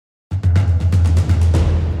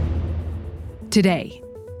Today,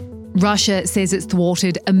 Russia says it's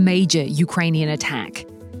thwarted a major Ukrainian attack.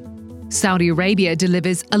 Saudi Arabia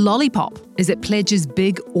delivers a lollipop as it pledges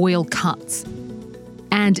big oil cuts.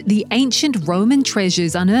 And the ancient Roman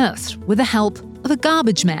treasures unearthed with the help of a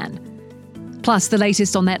garbage man. Plus the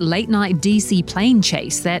latest on that late-night DC plane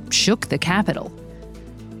chase that shook the capital.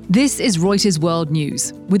 This is Reuters World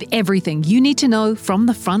News, with everything you need to know from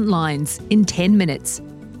the front lines in 10 minutes,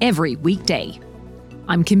 every weekday.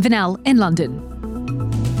 I'm Kim Vanel in London.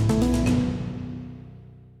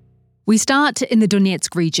 We start in the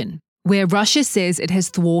Donetsk region, where Russia says it has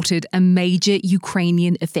thwarted a major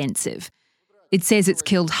Ukrainian offensive. It says it's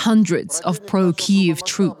killed hundreds of pro-Kyiv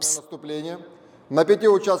troops.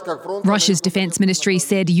 Russia's defense ministry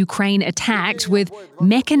said Ukraine attacked with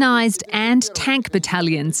mechanized and tank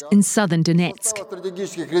battalions in southern Donetsk.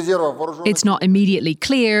 It's not immediately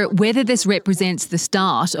clear whether this represents the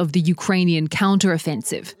start of the Ukrainian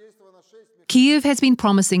counteroffensive. Kyiv has been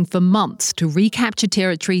promising for months to recapture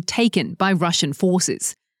territory taken by Russian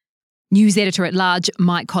forces. News editor-at-large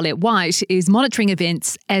Mike Collett-White is monitoring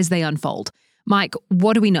events as they unfold. Mike,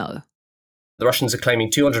 what do we know? The Russians are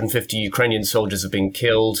claiming 250 Ukrainian soldiers have been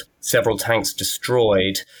killed, several tanks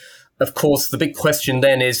destroyed. Of course, the big question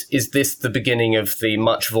then is this the beginning of the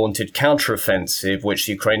much-vaunted counteroffensive, which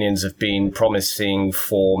the Ukrainians have been promising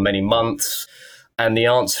for many months? And the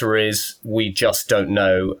answer is, we just don't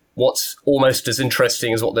know. What's almost as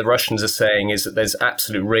interesting as what the Russians are saying is that there's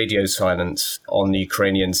absolute radio silence on the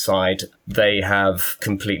Ukrainian side. They have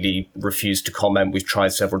completely refused to comment. We've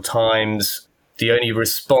tried several times. The only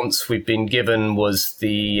response we've been given was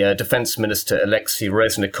the defense minister, Alexei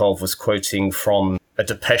Reznikov, was quoting from a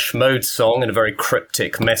Depeche Mode song in a very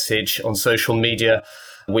cryptic message on social media,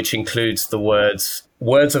 which includes the words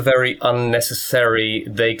are very unnecessary,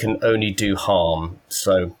 they can only do harm.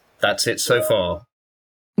 So that's it so far.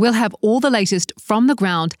 We'll have all the latest from the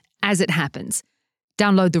ground as it happens.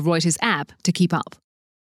 Download the Reuters app to keep up.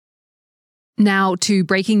 Now to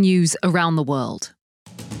breaking news around the world.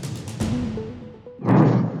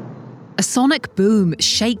 A sonic boom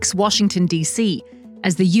shakes Washington, D.C.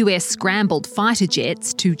 as the US scrambled fighter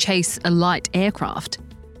jets to chase a light aircraft.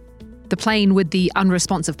 The plane with the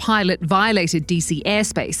unresponsive pilot violated D.C.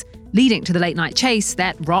 airspace, leading to the late-night chase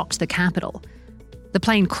that rocked the capital. The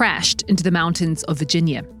plane crashed into the mountains of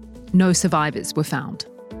Virginia. No survivors were found.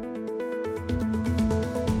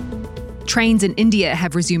 Trains in India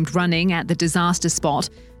have resumed running at the disaster spot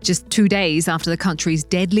just 2 days after the country's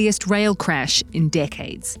deadliest rail crash in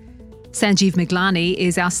decades. Sanjeev Miglani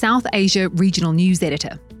is our South Asia regional news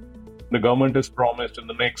editor. The government has promised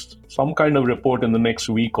some kind of report in the next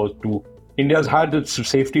week or two. India's had its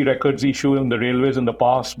safety records issue in the railways in the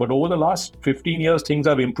past, but over the last 15 years, things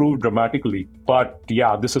have improved dramatically. But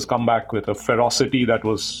yeah, this has come back with a ferocity that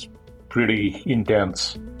was pretty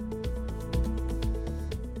intense.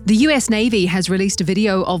 The US Navy has released a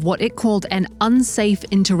video of what it called an unsafe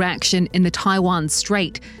interaction in the Taiwan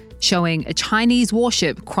Strait, showing a Chinese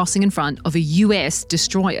warship crossing in front of a US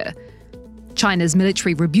destroyer. China's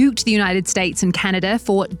military rebuked the United States and Canada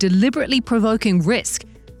for deliberately provoking risk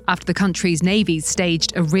after the country's navies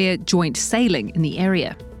staged a rare joint sailing in the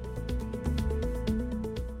area.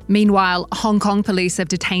 Meanwhile, Hong Kong police have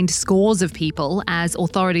detained scores of people as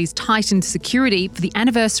authorities tightened security for the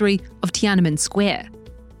anniversary of Tiananmen Square.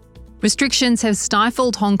 Restrictions have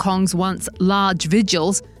stifled Hong Kong's once large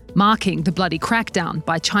vigils, marking the bloody crackdown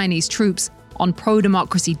by Chinese troops on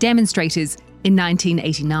pro-democracy demonstrators in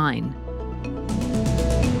 1989.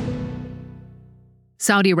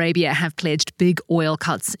 Saudi Arabia have pledged big oil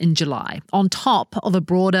cuts in July, on top of a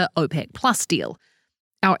broader OPEC Plus deal.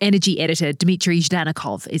 Our energy editor, Dmitry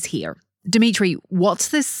Zhdanikov, is here. Dmitry, what's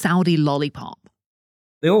this Saudi lollipop?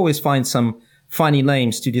 They always find some funny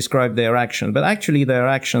names to describe their action, but actually their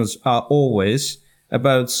actions are always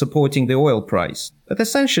about supporting the oil price. But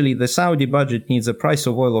essentially, the Saudi budget needs a price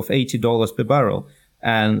of oil of $80 per barrel.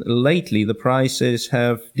 And lately, the prices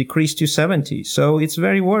have decreased to 70. So it's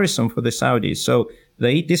very worrisome for the Saudis. So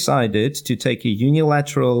they decided to take a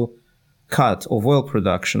unilateral cut of oil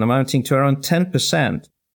production amounting to around 10%.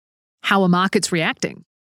 How are markets reacting?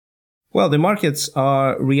 Well, the markets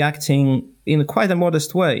are reacting in quite a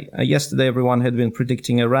modest way. Yesterday, everyone had been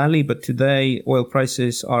predicting a rally, but today oil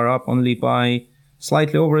prices are up only by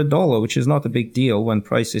slightly over $1, which is not a big deal when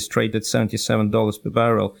prices trade at $77 per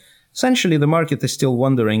barrel. Essentially, the market is still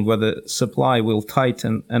wondering whether supply will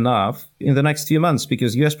tighten enough in the next few months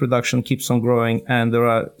because US production keeps on growing and there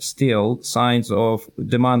are still signs of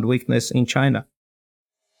demand weakness in China.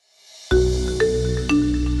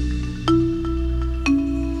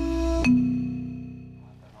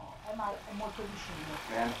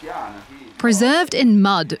 Preserved in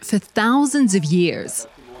mud for thousands of years,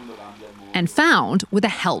 and found with the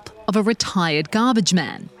help of a retired garbage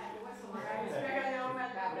man.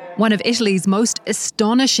 One of Italy's most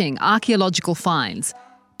astonishing archaeological finds,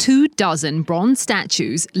 24 bronze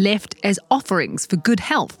statues left as offerings for good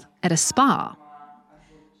health at a spa.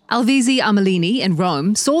 Alvise Armelini in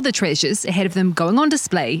Rome saw the treasures ahead of them going on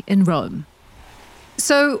display in Rome.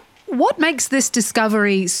 So, what makes this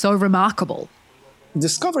discovery so remarkable?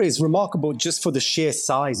 Discovery is remarkable just for the sheer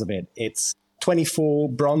size of it. It's 24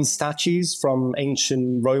 bronze statues from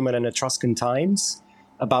ancient Roman and Etruscan times,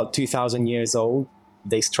 about 2,000 years old.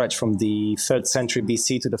 They stretch from the 3rd century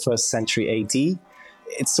BC to the 1st century AD.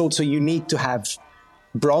 It's also unique to have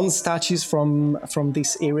bronze statues from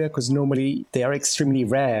this area because normally they are extremely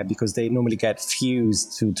rare because they normally get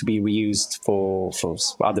fused to be reused for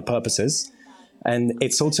other purposes. And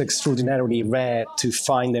it's also extraordinarily rare to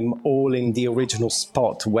find them all in the original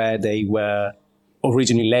spot where they were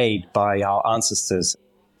originally laid by our ancestors.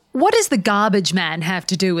 What does the garbage man have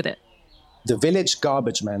to do with it? The village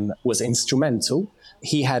garbage man was instrumental.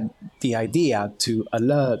 He had the idea to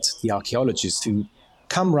alert the archaeologists to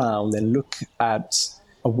come round and look at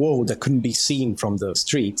a wall that couldn't be seen from the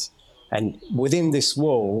street. And within this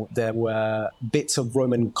wall, there were bits of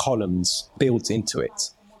Roman columns built into it.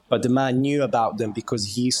 But the man knew about them because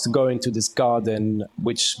he used to go into this garden,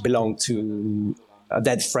 which belonged to a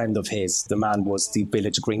dead friend of his. The man was the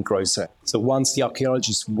village greengrocer. So once the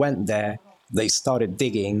archaeologists went there, they started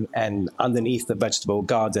digging, and underneath the vegetable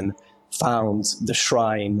garden found the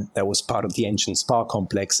shrine that was part of the ancient spa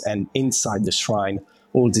complex, and inside the shrine,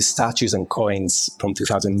 all these statues and coins from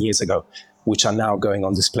 2,000 years ago, which are now going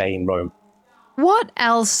on display in Rome. What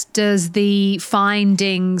else does the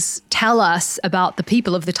findings tell us about the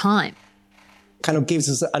people of the time? Kind of gives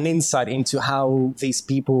us an insight into how these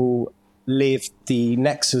people lived the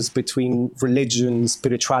nexus between religion,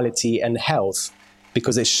 spirituality, and health,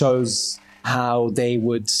 because it shows how they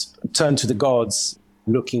would turn to the gods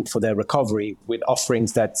looking for their recovery with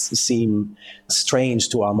offerings that seem strange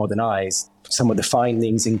to our modern eyes. Some of the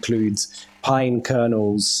findings include pine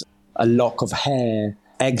kernels, a lock of hair,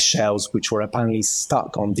 eggshells, which were apparently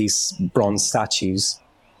stuck on these bronze statues.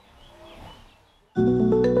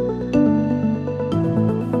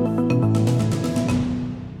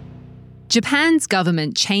 Japan's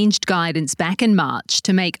government changed guidance back in March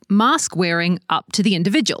to make mask wearing up to the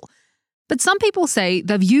individual. But some people say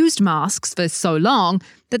they've used masks for so long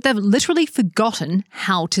that they've literally forgotten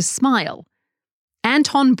how to smile.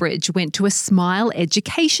 Anton Bridge went to a smile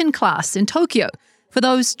education class in Tokyo for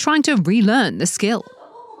those trying to relearn the skill.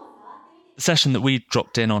 The session that we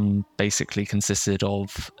dropped in on basically consisted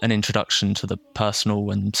of an introduction to the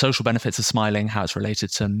personal and social benefits of smiling, how it's related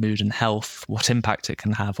to mood and health, what impact it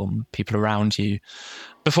can have on people around you,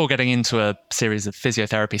 before getting into a series of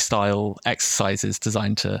physiotherapy-style exercises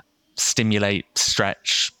designed to stimulate,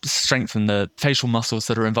 stretch, strengthen the facial muscles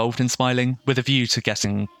that are involved in smiling, with a view to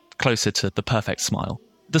getting closer to the perfect smile.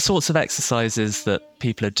 The sorts of exercises that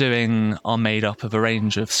people are doing are made up of a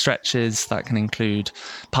range of stretches that can include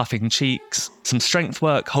puffing cheeks, some strength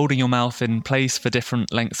work, holding your mouth in place for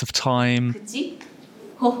different lengths of time.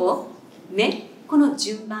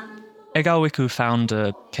 Egaowiku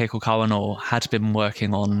founder Keiko Kawano had been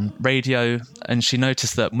working on radio, and she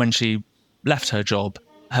noticed that when she left her job,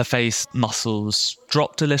 her face muscles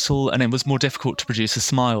dropped a little and it was more difficult to produce a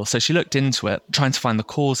smile. So she looked into it, trying to find the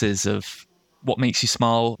causes of what makes you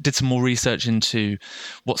smile, did some more research into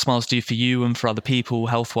what smiles do for you and for other people,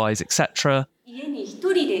 health-wise, etc.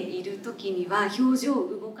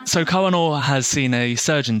 So Kawano has seen a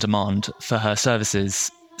surge in demand for her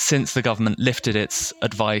services since the government lifted its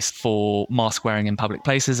advice for mask wearing in public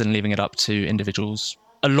places and leaving it up to individuals.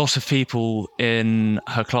 A lot of people in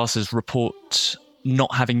her classes report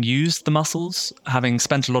not having used the muscles, having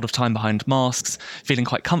spent a lot of time behind masks, feeling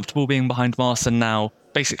quite comfortable being behind masks, and now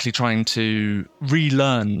basically trying to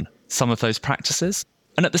relearn some of those practices.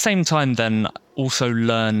 And at the same time then also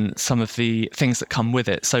learn some of the things that come with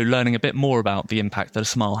it. So learning a bit more about the impact that a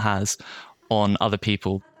smile has on other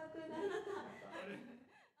people.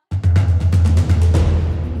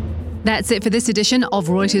 That's it for this edition of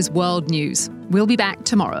Reuters World News. We'll be back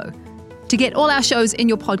tomorrow. To get all our shows in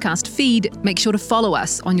your podcast feed, make sure to follow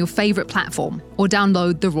us on your favourite platform or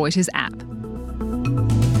download the Reuters app.